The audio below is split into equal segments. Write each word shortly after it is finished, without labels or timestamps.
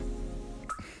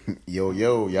Yo,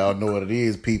 y'all know what it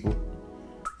is, people.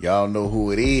 Y'all know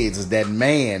who it is. It's that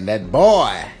man, that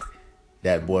boy.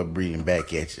 That boy breathing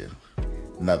back at you.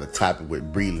 Another topic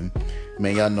with breathing.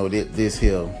 Man, y'all know that this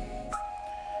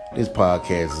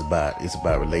podcast is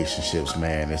about relationships,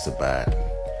 man. It's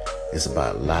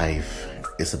about life.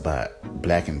 It's about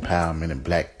black empowerment and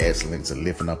black excellence and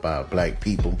lifting up our black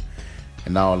people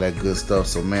and all that good stuff.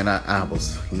 So, man, I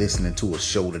was listening to a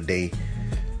show today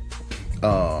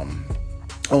on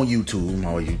YouTube. I'm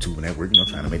always YouTube network,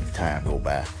 trying to make the time go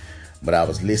by. But I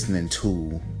was listening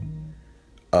to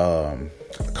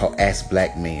called Ask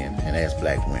Black Men and Ask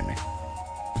Black Women.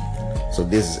 So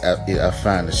this is, I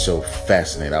find the show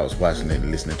fascinating. I was watching it and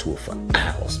listening to it for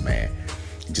hours, man,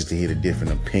 just to hear the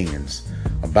different opinions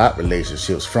about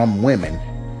relationships from women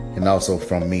and also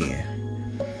from men.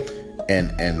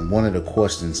 And one of the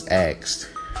questions asked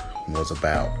was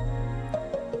about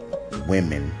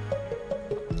women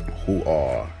who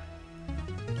are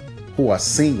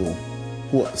single,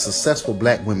 who are successful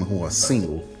black women who are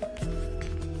single,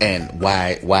 and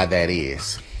why that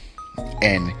is.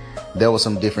 And there were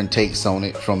some different takes on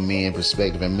it from men's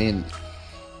perspective. And men,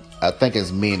 I think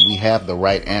as men, we have the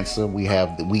right answer. We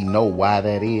know why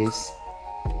that is.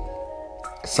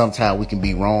 Sometimes we can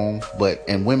be wrong,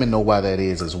 and women know why that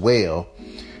is as well.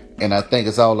 And I think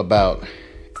it's all about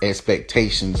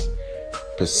expectations,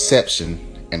 perception,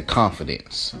 and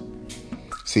confidence.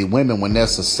 See, women, when they're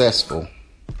successful,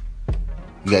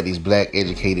 you got these black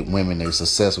educated women, they're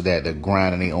successful, they're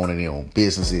grinding, they owning their own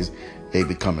businesses, they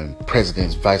becoming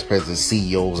presidents, vice presidents,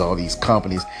 CEOs, all these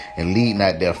companies, and leading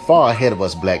out there far ahead of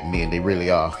us black men. They really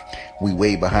are. We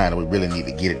way behind, and we really need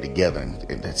to get it together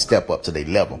and step up to their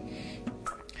level.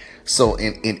 So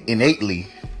innately,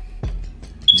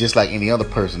 just like any other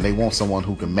person, they want someone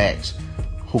who can match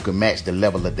the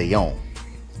level that they own.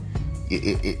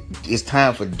 It's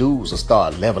time for dudes to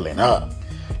start leveling up.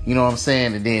 You know what I'm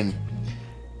saying? And then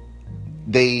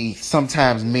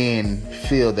sometimes men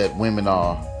feel that women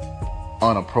are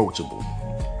unapproachable.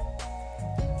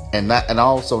 And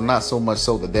also not so much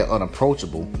so that they're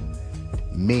unapproachable.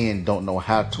 Men don't know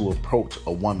how to approach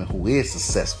a woman who is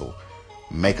successful,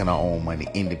 making her own money,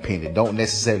 independent, don't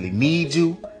necessarily need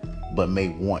you, but may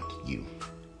want you.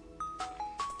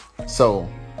 So,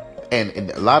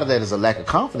 and a lot of that is a lack of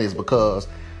confidence because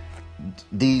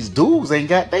these dudes ain't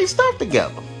got their stuff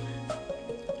together.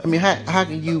 I mean, how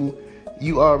can you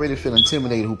already feel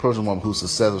intimidated who approach a woman who's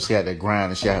successful? She had that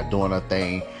grind and she had doing her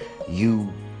thing.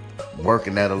 You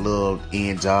working at a little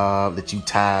end job that you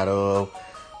tired of,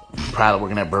 probably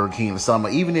working at Burger King or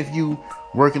something. Even if you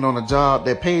working on a job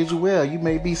that pays you well, you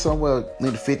may be somewhere in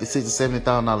the $50,000, $60,000,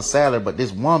 $70,000 salary, but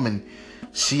this woman,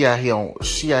 she out here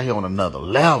on another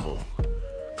level.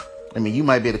 I mean, you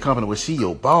might be at a company where she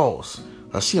your boss,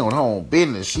 or she on her own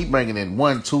business. She bringing in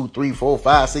 $1, $2, $3, $4, $5, $6,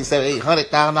 $7,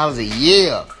 $800,000 a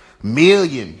year,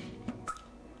 million.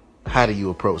 How do you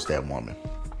approach that woman?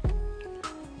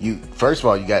 First of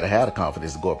all, you got to have the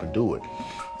confidence to go up and do it.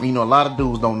 A lot of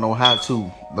dudes don't know how to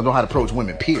approach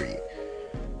women. Period.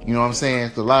 You know what I'm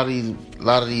saying? So a lot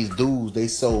of these dudes,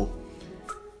 it's so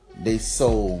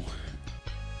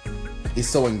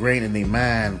ingrained in their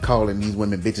mind calling these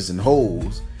women bitches and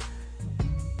hoes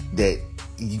that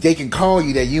they can call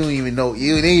you that you don't even know.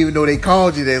 You didn't even know they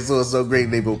called you that. So it's so great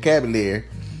in their vocabulary,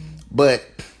 but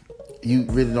you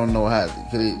really don't know how.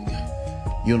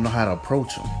 You don't know how to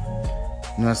approach them. You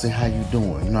know what I'm saying? How you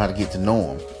doing? You know how to get to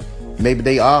know them. Maybe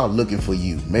they are looking for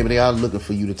you. Maybe they are looking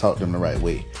for you to talk to them the right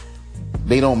way.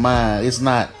 They don't mind. It's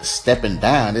not stepping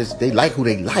down. They like who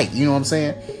they like. You know what I'm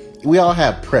saying? We all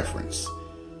have preference.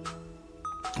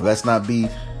 Let's not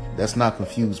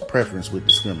confuse preference with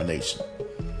discrimination.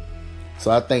 So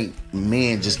I think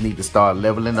men just need to start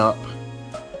leveling up.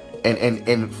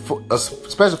 And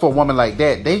especially for a woman like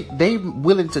that, they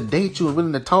willing to date you and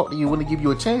willing to talk to you, willing to give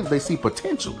you a chance. They see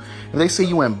potential. If they see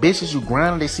you ambitious, you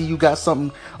grinding, they see you got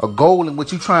a goal in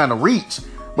what you trying to reach.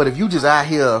 But if you just out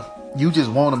here, you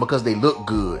just want them because they look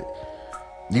good.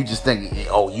 You just think,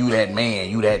 oh, you that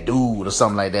man, you that dude or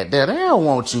something like that. They don't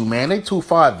want you, man. They too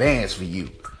far advanced for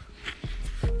you.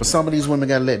 But some of these women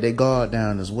got to let their guard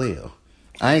down as well.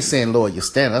 I ain't saying lower your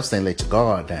standard. I'm saying let your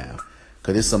guard down.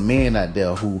 Because there's some men out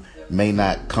there who may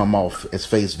not come off as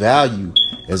face value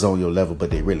as on your level,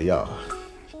 but they really are.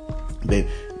 They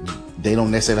don't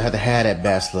necessarily have to have that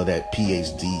bachelor, that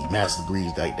PhD, master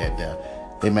degrees like that there.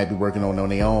 They might be working on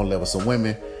their own level. So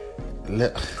women,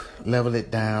 level it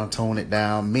down, tone it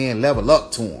down. Men, level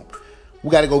up to them. We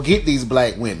got to go get these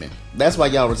black women. That's why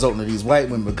y'all resulting to these white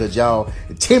women, because y'all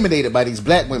intimidated by these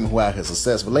black women who are out here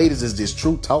successful. Ladies, is this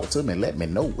true? Talk to me and let me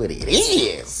know what it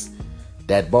is.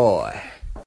 That boy.